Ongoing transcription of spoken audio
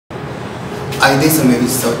ਅੱਜ ਦੇ ਸਮੇਂ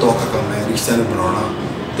ਵਿੱਚ ਸਭ ਤੋਂ ਔਖਾ ਕੰਮ ਹੈ ਰਿਸ਼ਤਿਆਂ ਨੂੰ ਬਣਾਉਣਾ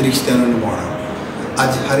ਤੇ ਰਿਸ਼ਤਿਆਂ ਨੂੰ ਨਿਭਾਉਣਾ।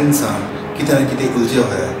 ਅੱਜ ਹਰ ਇਨਸਾਨ ਕਿਤੇ ਨਾ ਕਿਤੇ ਉਲਝਿਆ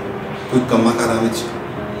ਹੋਇਆ ਹੈ, ਕੋਈ ਕੰਮਾਂ ਕਾਰਾਂ ਵਿੱਚ,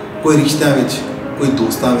 ਕੋਈ ਰਿਸ਼ਤਿਆਂ ਵਿੱਚ, ਕੋਈ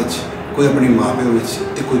ਦੋਸਤਾਂ ਵਿੱਚ, ਕੋਈ ਆਪਣੇ ਮਾਂ-ਪਿਓ ਵਿੱਚ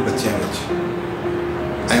ਤੇ ਕੋਈ ਬੱਚਿਆਂ ਵਿੱਚ।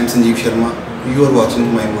 I am Sanjeev Sharma, you are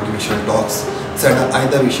watching my motivational talks. ਸਾਡਾ ਅੱਜ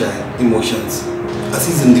ਦਾ ਵਿਸ਼ਾ ਹੈ ਇਮੋਸ਼ਨਸ।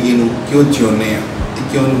 ਅਸੀਂ ਜ਼ਿੰਦਗੀ ਨੂੰ ਕਿਉਂ ਜਿਉਂਦੇ ਹਾਂ ਤੇ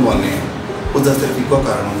ਕਿਉਂ ਨਿਭਾਉਂਦੇ ਹਾਂ, उसका सिर्फ एको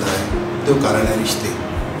कारण होता है, तो कारण है रिश्ते।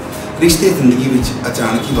 रिश्ते जिंदगी में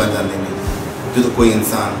अचानक ही बन जाते हैं। जो कोई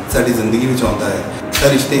इंसान साड़ी जिंदगी में आता है तो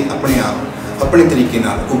रिश्ते अपने आप अपने तरीके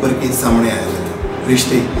उभर के सामने आ जाते हैं।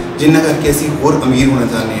 रिश्ते जिन्ना करके असी होर अमीर होना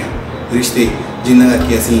चाहते हैं, रिश्ते जिन्ना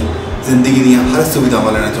करके असी जिंदगी दी हर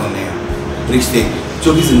सुविधावां लेना चाहते हैं, रिश्ते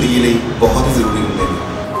जो कि जिंदगी लिए बहुत ही जरूरी होंगे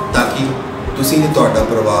हैं ताकि तुसीं ते तुहाडा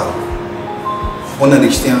परिवार उन्होंने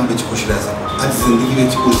रिश्तियों में खुश रह सको। अज जिंदगी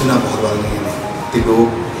में उलझना बहुत बढ़ गई हैं तो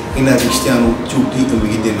लोग इन्होंने रिश्तियों को झूठी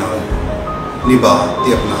उम्मीद के नाल निभा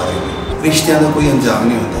के अपना रहे हैं। रिश्तियों का कोई अंजाम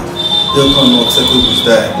नहीं होता। जो थोड़ा अक्सर कोई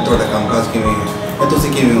पूछता है कि तुहाडा कामकाज किवें है या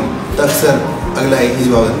तुसीं किवें हो, तो अक्सर अगला यही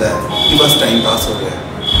जवाब दिता है कि बस टाइम पास हो रहा है।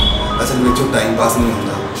 असल में जो टाइम पास नहीं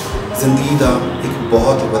होता, जिंदगी का एक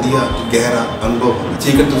बहुत वधिया गहरा अनुभव होता।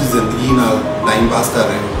 जेकर तुसीं जिंदगी नाल टाइम पास कर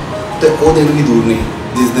रहे हो तो वो दिन भी दूर नहीं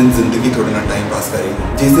जिस दिन जिंदगी थोड़े नाल टाइम पास करेगी।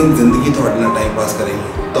 जिस दिन जिंदगी थोड़े नाल टाइम पास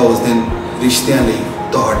करेगी तो उस दिन रिश्तियां लई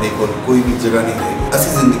तुहाडे कोल कोई भी जगह नहीं रहेगी।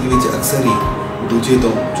 असीं जिंदगी में अक्सर ही दूजे तो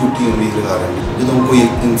झूठी उम्मीद लगा रहे हैं। जो कोई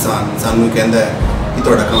इंसान सानू कहता है कि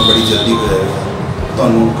तुहाडा काम बड़ी जल्दी हो जाएगा,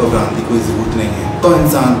 तुहानू घबराने की कोई जरूरत नहीं है, तो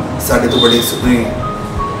इंसान साडे तो बड़े सुपने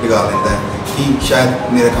लगा लेता है कि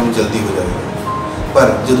शायद मेरा काम जल्दी हो जाएगा।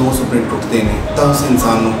 पर जो वो सुपने टुटते हैं तो उस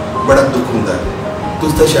इंसान को बड़ा दुख होता है।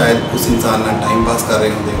 तुम तो शायद उस इंसान नाल टाइम पास कर रहे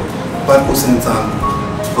होंगे हो, पर उस इंसान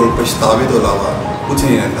को पछतावे तो इलावा कुछ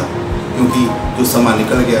नहीं रहता, क्योंकि जो समा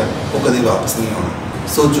निकल गया वो कभी वापस नहीं आना।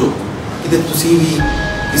 सोचो कि तुसीं भी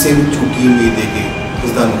किसी को झूठी उम्मीद दे के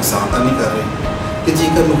उसका नुकसान तो नहीं कर रहे, कि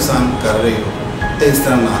जेकर नुकसान कर रहे हो तो इस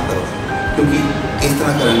तरह ना करो, क्योंकि इस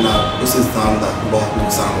तरह करने नाल उस इंसान का बहुत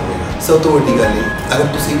नुकसान होगा। सब तो वड्डी गल है,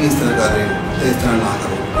 अगर तुसीं भी इस तरह कर रहे हो तो इस तरह ना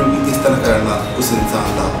करो, क्योंकि इस तरह करने नाल उस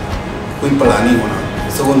इंसान का कोई भला नहीं होना,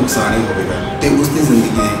 सगों नुकसान ही होगा तो उसकी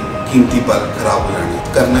जिंदगी के कीमती पल खराब हो जाने।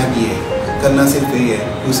 करना की है, करना सिर्फ ये है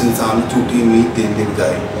कि उस इंसान को झूठी उम्मीद देने के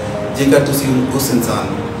बजाय जेकर तुसीं उस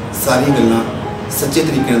इंसान सारी गल्लां सच्चे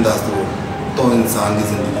तरीके दस दो तो इंसान की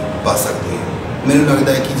जिंदगी बच सकती है। मैनूं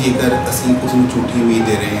लगता है कि जेकर असीं उसनूं झूठी उम्मीद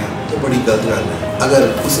दे रहे हैं तो बड़ी गलत गल है। अगर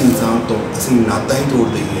उस इंसान तो असीं नाता ही तोड़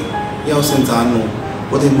दईए या उस इंसान नूं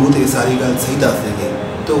उहदे मूँह ते सारी गल सही दस दईए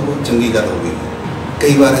तो वो चंगी गल होगी।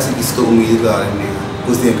 कई बार असीं किसी तो उम्मीद लगा लेंगे हैं,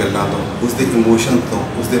 उसदियां गल्लां तो, उसके इमोशन तो,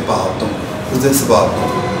 उसके भाव तो, उसके सुभाव तो।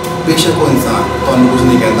 बेशक वो इंसान तुहानूं कुछ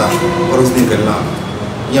नहीं कहता, पर उसदियां गल्लां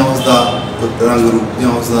या उसका रंग रूप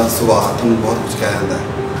या उसका सुभाव तुहानूं बहुत कुछ कह जाता है।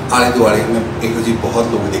 आले दुआले मैं इहो जी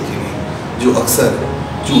बहुत लोग देखे हैं जो अक्सर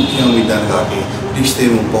झूठियां उम्मीदां लगा के रिश्ते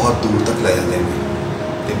में बहुत दूर तक लै जाते हैं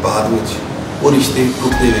तो बाद में वो रिश्ते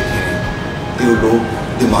टुटते देखे हैं तो वो लोग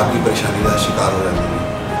दिमागी परेशानी का शिकार हो जाते हैं।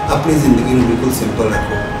 अपनी जिंदगी में बिल्कुल सिंपल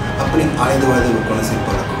रखो, अपने आले दुआले के लोगों ने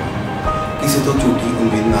सिंपल रखो, किसी तो झूठी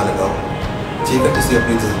उम्मीद ना लगाओ। जेकर तुसीं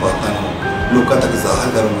अपने जज्बातों को लोगों तक जाहिर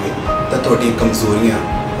करोगे तो तुहाडीआं कमजोरियां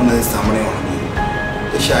उन्होंने सामने आउणगीआं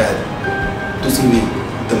तो शायद तुसीं भी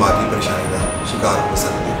दिमागी परेशानी का शिकार हो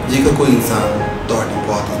सकते हो। जेकर कोई इंसान तुहाडी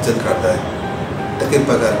बहुत इज्जत करता है तो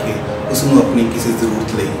कृपा करके उसनूं अपनी किसी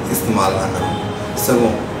जरूरत लई इस्तेमाल ना करो,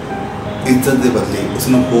 सगों इज्जत के बदले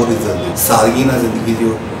उसनूं होर इज्जत दो। सादगी नाल जिंदगी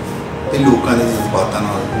जिओ तो लोगों के जज्बातों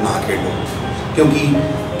ना खेडो, क्योंकि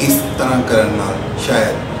इस तरह करने नाल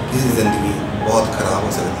शायद किसी जिंदगी बहुत खराब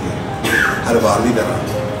हो सकती है। हर बार की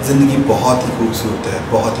तरह जिंदगी बहुत ही खूबसूरत है,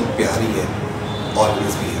 बहुत ही प्यारी है,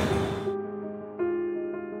 ऑलवेज भी है।